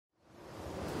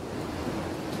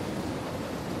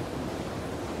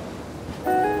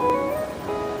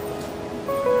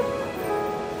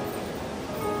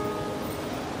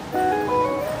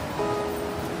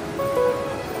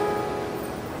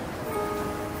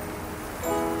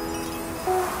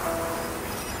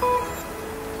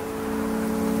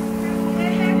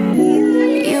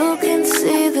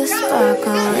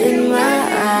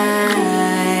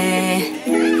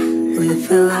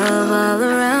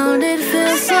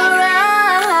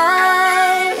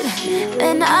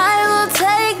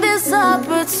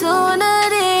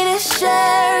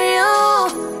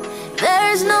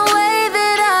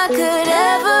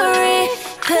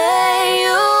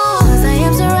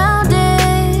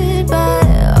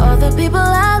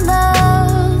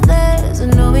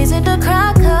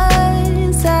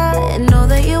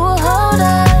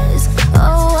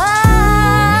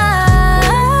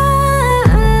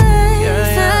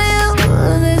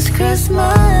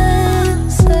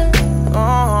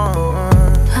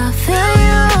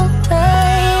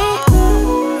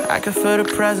can feel the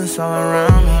presence all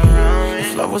around me.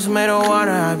 If love was made of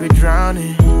water, I'd be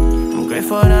drowning. I'm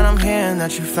grateful that I'm here and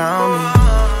that you found me.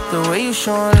 The way you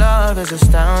showing love is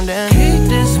astounding. Keep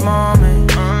this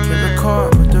moment, hit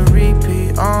record with the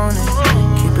repeat on it.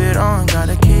 Keep it on,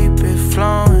 gotta keep it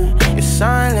flowing. You're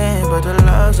silent, but the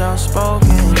love's outspoken.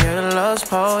 Yeah, the love's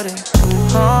potent.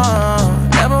 Oh,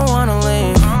 never wanna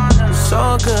leave. It's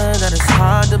so good that it's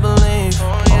hard to believe.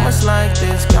 Moments like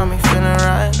this got me feeling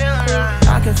right.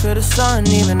 I can feel the sun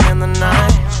even in the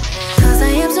night. Cause I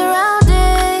am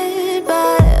surrounded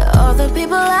by all the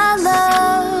people I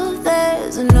love.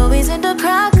 There's no reason to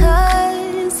cry,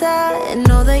 cause I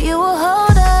know that you will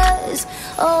hold us.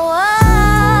 Oh, I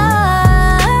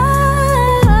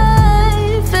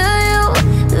feel you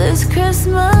this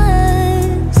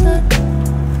Christmas.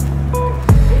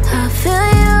 I feel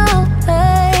you,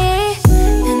 babe.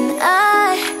 And I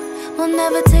will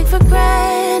never take for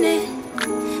granted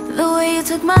the way you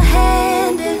took my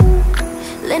hand and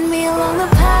led me along the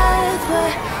path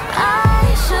where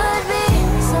I should be.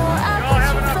 So I put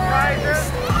you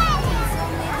first.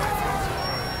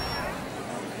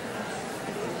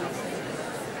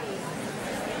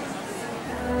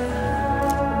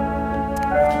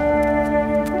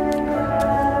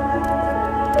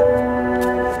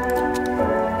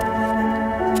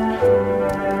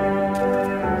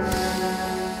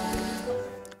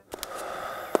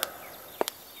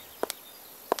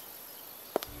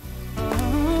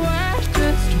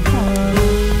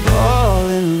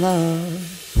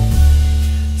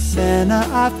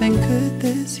 I've been good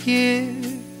this year.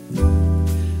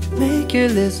 Make your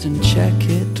list and check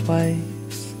it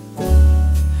twice.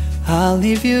 I'll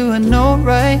leave you a note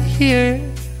right here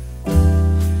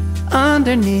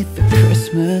underneath the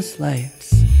Christmas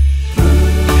lights.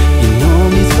 You know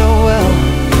me so well,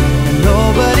 and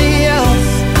nobody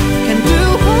else can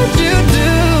do what you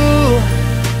do.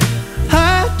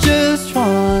 I just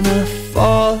wanna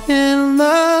fall in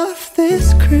love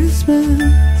this Christmas.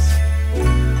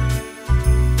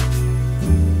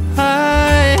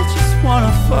 I just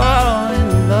wanna fall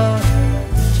in love.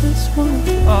 Just wanna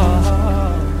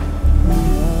fall in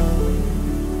love.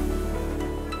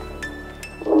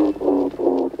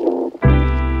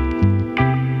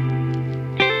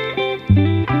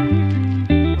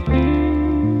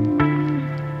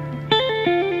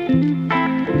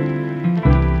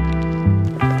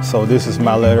 So this is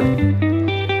my letter.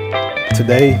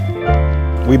 Today,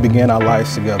 we begin our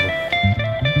lives together.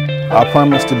 I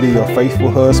promise to be your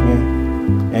faithful husband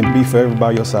and be forever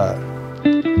by your side.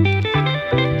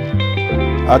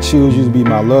 I choose you to be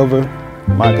my lover,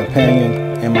 my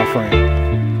companion, and my friend.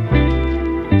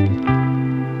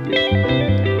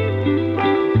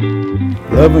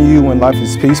 Loving you when life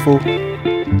is peaceful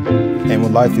and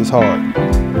when life is hard.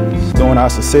 During our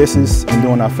successes and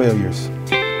during our failures.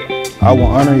 I will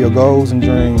honor your goals and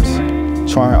dreams,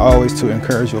 trying always to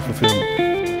encourage your fulfillment.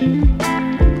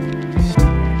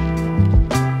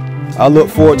 I look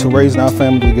forward to raising our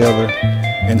family together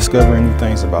and discovering new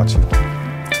things about you.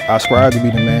 I strive to be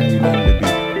the man you need me to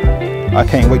be. I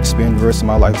can't wait to spend the rest of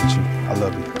my life with you. I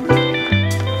love you.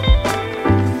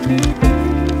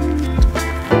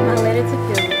 My letter to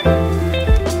Phillip.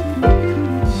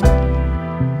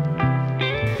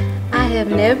 I have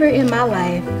never in my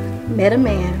life met a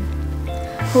man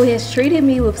who has treated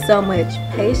me with so much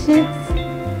patience,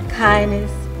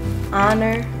 kindness,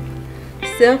 honor,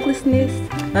 selflessness,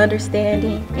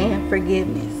 understanding, and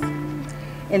forgiveness.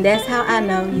 And that's how I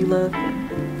know you love me.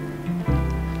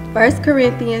 1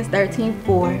 Corinthians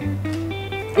 13:4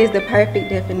 is the perfect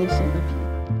definition of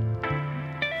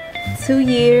you. 2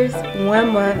 years, 1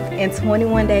 month, and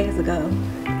 21 days ago,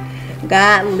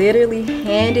 God literally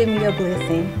handed me a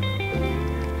blessing.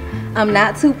 I'm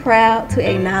not too proud to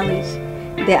acknowledge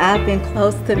that I've been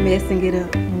close to messing it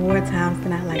up more times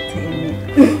than I like to admit.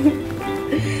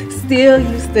 Still,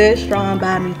 you stood strong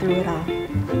by me through it all.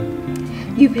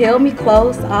 You've held me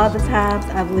close all the times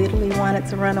I've literally wanted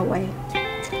to run away.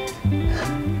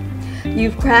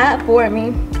 You've cried for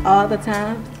me all the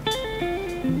times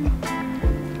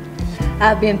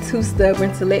I've been too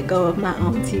stubborn to let go of my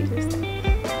own tears.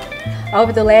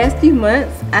 Over the last few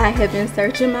months, I have been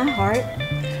searching my heart,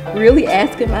 really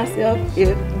asking myself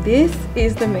if this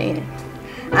is the man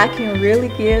I can really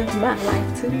give my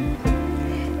life to.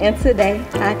 And today,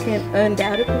 I can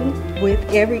undoubtedly, with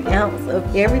every ounce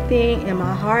of everything in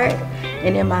my heart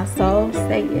and in my soul,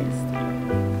 say yes.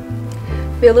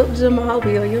 Phillip Jamal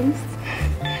Williams,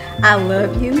 I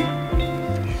love you.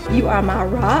 You are my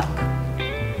rock.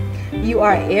 You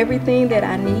are everything that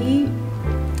I need.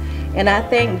 And I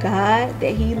thank God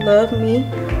that He loved me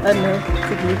enough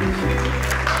to give me you.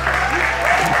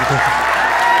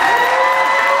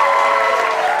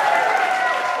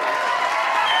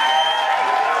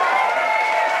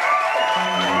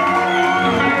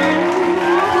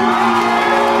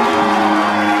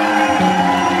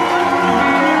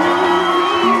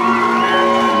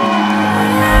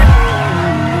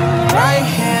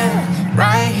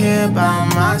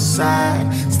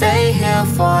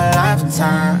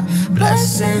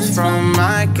 blessings from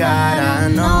my God. I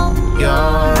know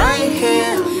you're right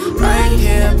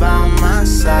here by my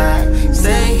side.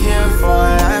 Stay here for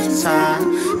a lifetime.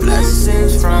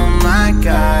 Blessings from my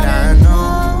God. I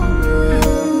know.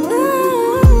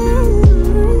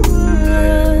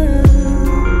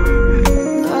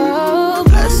 Oh,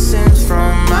 blessings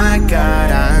from my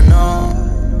God. I know.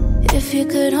 If you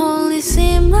could only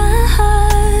see my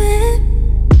heart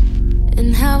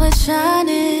and how it's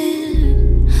shining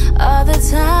all the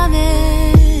time.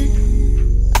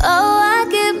 Oh, I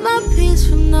get my peace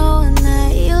from knowing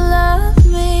that you love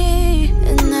me,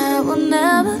 and I will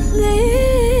never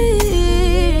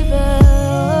leave.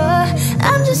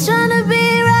 I'm just trying to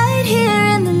be right here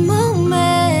in the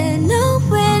moment,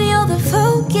 knowing you're the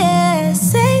focus,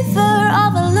 savor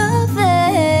all the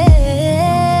loving.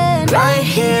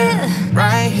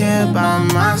 Right here by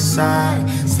my side.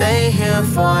 Stay here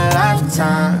for a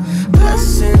lifetime.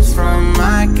 Blessings from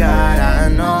my God. I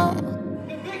know.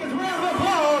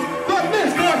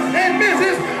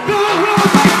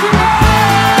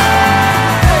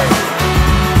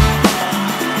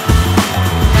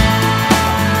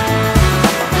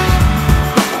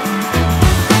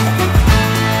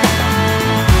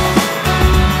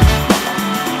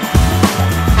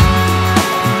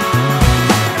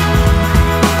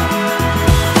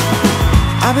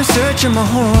 I've been searching my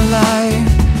whole life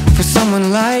for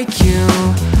someone like you,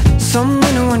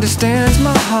 someone who understands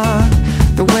my heart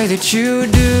the way that you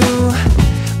do.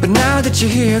 But now that you're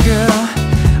here, girl,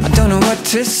 I don't know what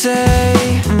to say.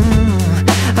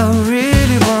 I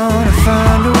really wanna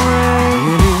find a